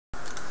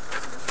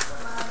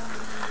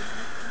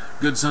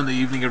Good Sunday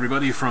evening,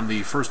 everybody, from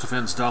the First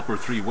Defense Doppler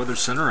 3 Weather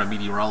Center. I'm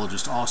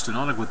meteorologist Austen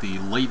Onek with the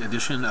late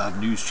edition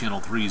of News Channel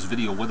 3's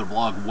video weather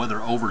blog,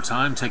 Weather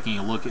Overtime, taking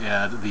a look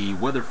at the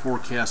weather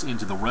forecast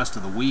into the rest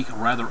of the week.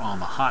 Rather on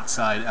the hot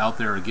side out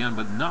there again,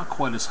 but not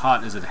quite as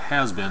hot as it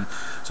has been,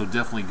 so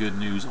definitely good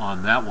news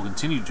on that. We'll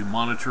continue to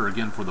monitor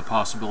again for the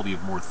possibility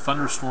of more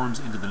thunderstorms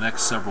into the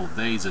next several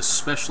days,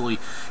 especially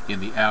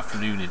in the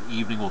afternoon and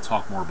evening. We'll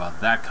talk more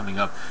about that coming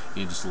up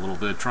in just a little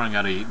bit. Trying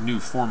out a new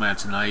format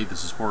tonight.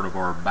 This is part of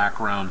our background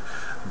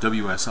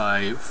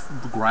WSI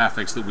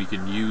graphics that we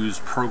can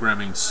use,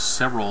 programming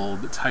several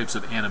types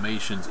of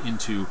animations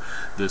into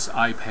this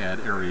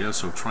iPad area.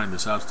 So trying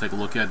this out to take a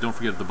look at. Don't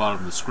forget, at the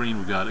bottom of the screen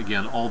we've got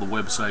again all the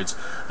websites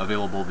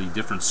available, the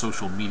different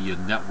social media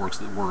networks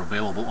that we're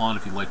available on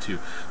if you'd like to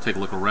take a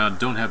look around.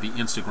 Don't have the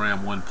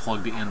Instagram one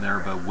plugged in there,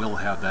 but we'll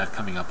have that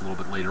coming up a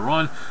little bit later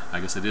on. I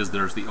guess it is.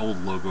 There's the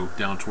old logo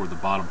down toward the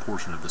bottom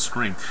portion of the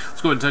screen.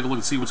 Let's go ahead and take a look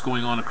and see what's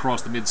going on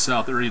across the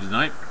Mid-South area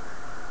tonight.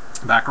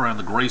 Back around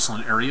the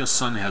Graceland area,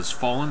 sun has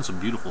fallen. Some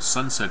beautiful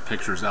sunset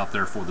pictures out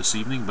there for this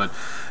evening, but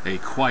a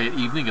quiet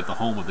evening at the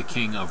home of the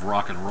king of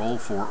rock and roll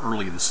for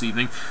early this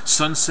evening.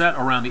 Sunset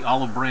around the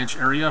Olive Branch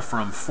area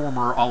from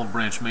former Olive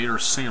Branch Mayor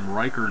Sam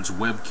Reichard's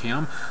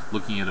webcam,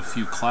 looking at a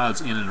few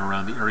clouds in and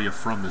around the area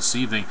from this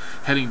evening.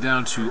 Heading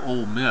down to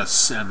Ole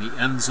Miss and the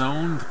end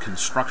zone, the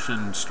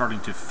construction starting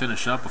to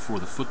finish up before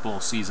the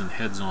football season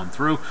heads on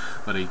through,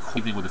 but a cool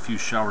evening with a few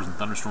showers and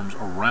thunderstorms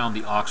around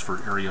the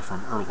Oxford area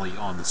from early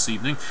on this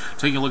evening.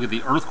 Taking a look at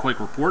the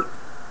earthquake report.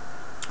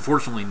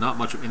 Fortunately, not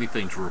much of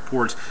anything to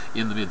report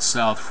in the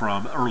Mid-South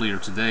from earlier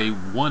today.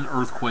 One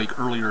earthquake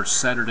earlier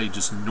Saturday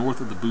just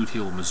north of the Boot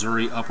Heel,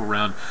 Missouri, up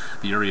around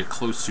the area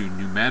close to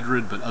New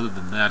Madrid, but other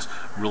than that,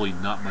 really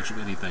not much of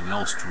anything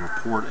else to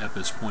report at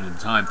this point in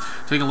time.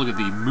 Taking a look at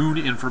the moon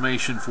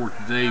information for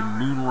today.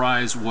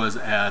 Moonrise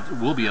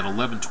will be at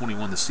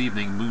 11:21 this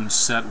evening. Moon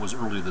set was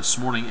earlier this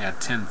morning at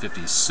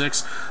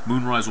 10:56.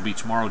 Moonrise will be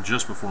tomorrow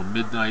just before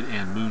midnight,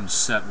 and moon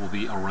set will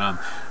be around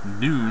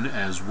noon,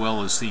 as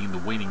well as seeing the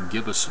waning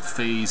gibbous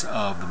phase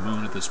of the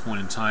moon at this point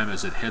in time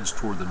as it heads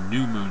toward the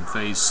new moon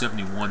phase,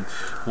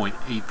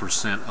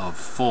 71.8% of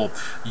full.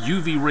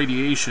 UV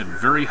radiation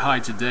very high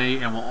today,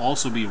 and will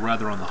also be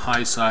rather on the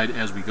high side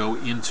as we go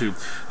into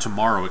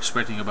tomorrow,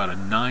 expecting about a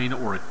 9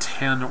 or a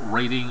 10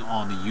 rating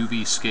on the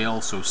UV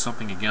scale, so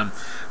something again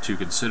to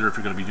consider if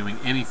you're going to be doing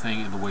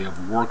anything in the way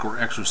of work or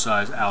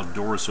exercise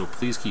outdoors, so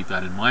please keep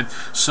that in mind.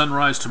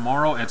 Sunrise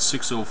tomorrow at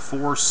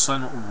 6:04.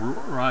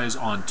 Sunrise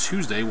on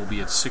Tuesday will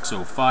be at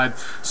 6:05.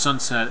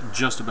 Sunset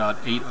just about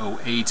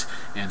 8:08,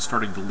 and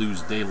starting to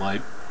lose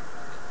daylight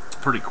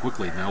pretty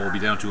quickly now. We'll be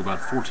down to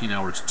about 14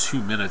 hours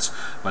 2 minutes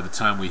by the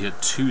time we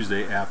hit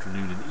Tuesday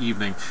afternoon and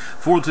evening.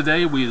 For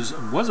today was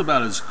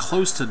about as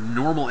close to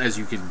normal as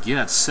you can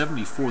get.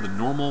 74 the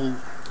normal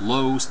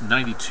low,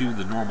 92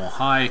 the normal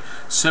high,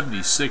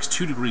 76,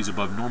 2 degrees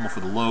above normal for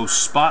the low,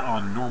 spot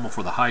on normal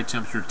for the high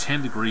temperature,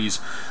 10 degrees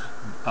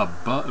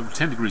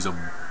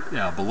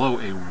below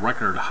a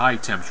record high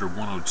temperature,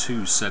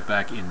 102, set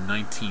back in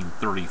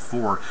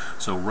 1934,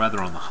 so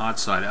rather on the hot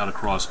side out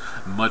across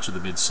much of the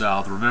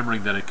Mid-South.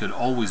 Remembering that it could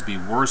always be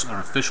worse. An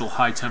official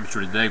high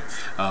temperature today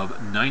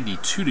of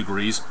 92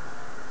 degrees.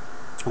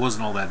 It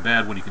wasn't all that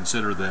bad when you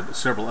consider that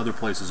several other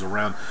places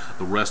around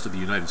the rest of the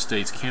United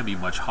States can be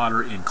much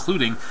hotter,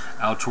 including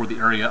out toward the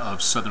area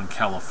of Southern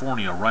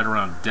California, right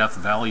around Death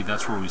Valley.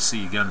 That's where we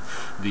see again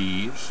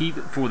the heat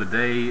for the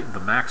day. The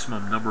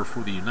maximum number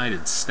for the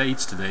United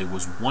States today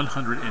was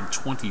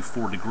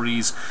 124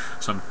 degrees,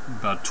 some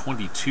about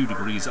 22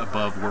 degrees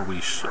above where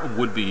we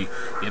would be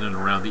in and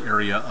around the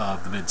area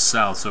of the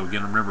Mid-South. So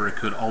again, remember, it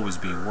could always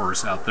be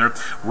worse out there.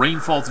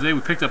 Rainfall today,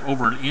 we picked up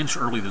over an inch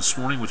early this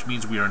morning, which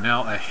means we are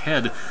now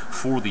ahead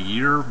for the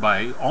year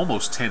by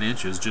almost 10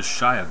 inches, just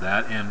shy of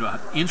that, and an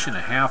inch and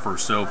a half or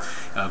so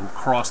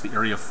across the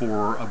area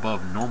for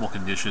above normal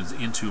conditions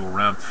into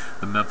around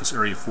the Memphis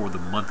area for the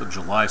month of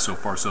July so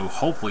far. So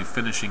hopefully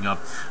finishing up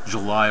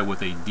July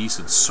with a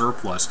decent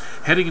surplus.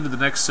 Heading into the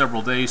next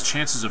several days,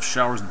 chances of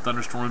showers and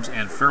thunderstorms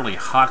and fairly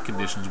hot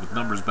conditions with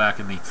numbers back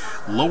in the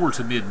lower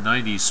to mid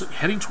 90s,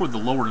 heading toward the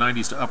lower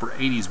 90s to upper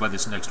 80s by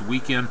this next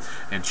weekend,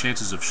 and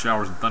chances of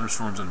showers and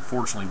thunderstorms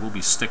unfortunately will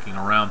be sticking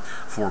around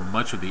for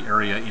much of the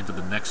area into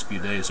the next few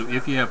days. So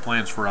if you have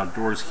plans for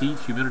outdoors, heat,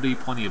 humidity,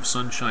 plenty of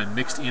sunshine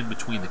mixed in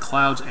between the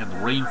clouds and the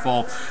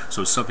rainfall,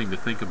 so something to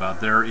think about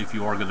there if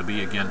you are going to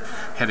be again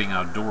heading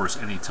outdoors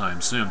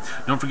anytime soon.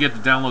 Don't forget to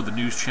download the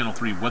News Channel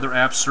 3 weather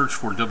app. Search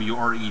for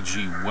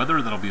WREG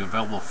Weather. That'll be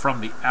available from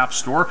the App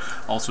Store.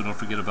 Also, don't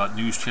forget about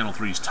News Channel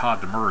 3's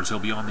Todd Demers. He'll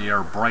be on the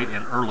air bright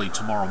and early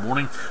tomorrow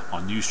morning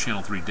on News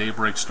Channel 3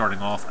 Daybreak,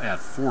 starting off at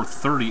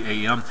 4:30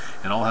 a.m.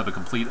 And I'll have a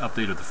complete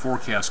update of the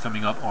forecast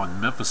coming up on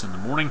Memphis in the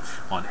morning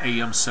on 8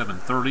 AM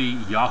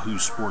 730, Yahoo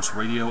Sports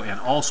Radio, and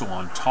also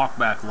on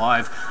Talkback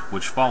Live,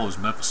 which follows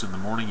Memphis in the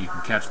Morning. You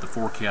can catch the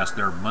forecast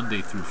there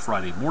Monday through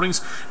Friday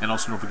mornings. And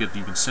also don't forget,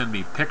 you can send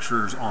me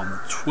pictures on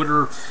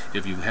Twitter.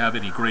 If you have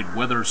any great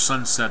weather,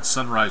 sunset,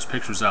 sunrise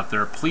pictures out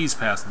there, please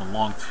pass them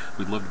along.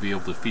 We'd love to be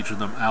able to feature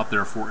them out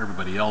there for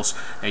everybody else.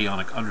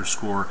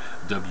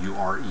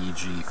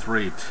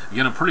 Onek_WREG3.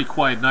 Again, a pretty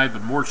quiet night,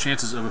 but more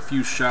chances of a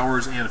few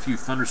showers and a few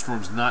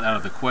thunderstorms not out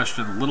of the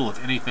question. Little,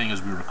 if anything,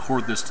 as we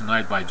record this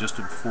tonight by just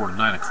before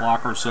 9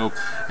 o'clock or so,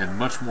 and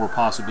much more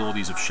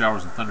possibilities of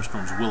showers and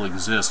thunderstorms will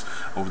exist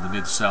over the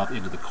Mid-South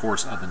into the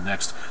course of the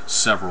next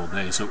several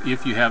days. So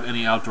if you have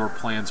any outdoor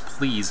plans,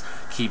 please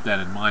keep that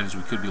in mind, as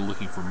we could be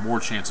looking for more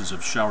chances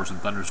of showers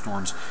and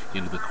thunderstorms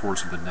into the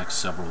course of the next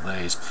several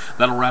days.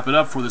 That'll wrap it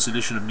up for this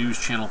edition of News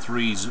Channel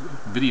 3's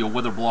video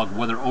weather blog,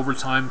 Weather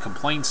Overtime.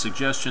 Complaints,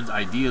 suggestions,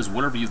 ideas,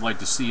 whatever you'd like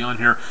to see on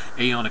here,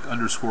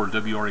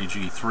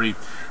 Onek_WREG3,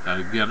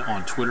 again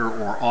on Twitter,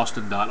 or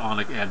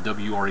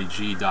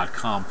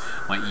austin.onek@wreg.com,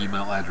 my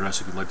email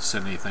address if you'd like to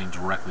send anything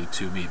directly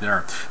to me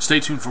there. Stay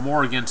tuned for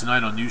more again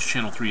tonight on News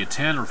Channel 3 at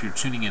 10, or if you're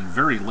tuning in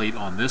very late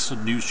on this,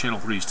 News Channel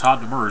 3's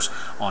Todd Demers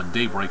on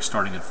Daybreak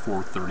starting at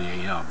 4:30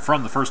 a.m.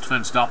 From the First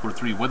Defense Doppler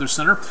 3 Weather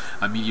Center,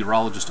 I'm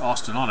meteorologist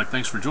Austen Onek.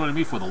 Thanks for joining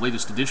me for the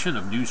latest edition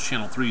of News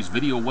Channel 3's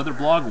video weather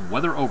blog,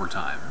 Weather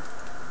Overtime.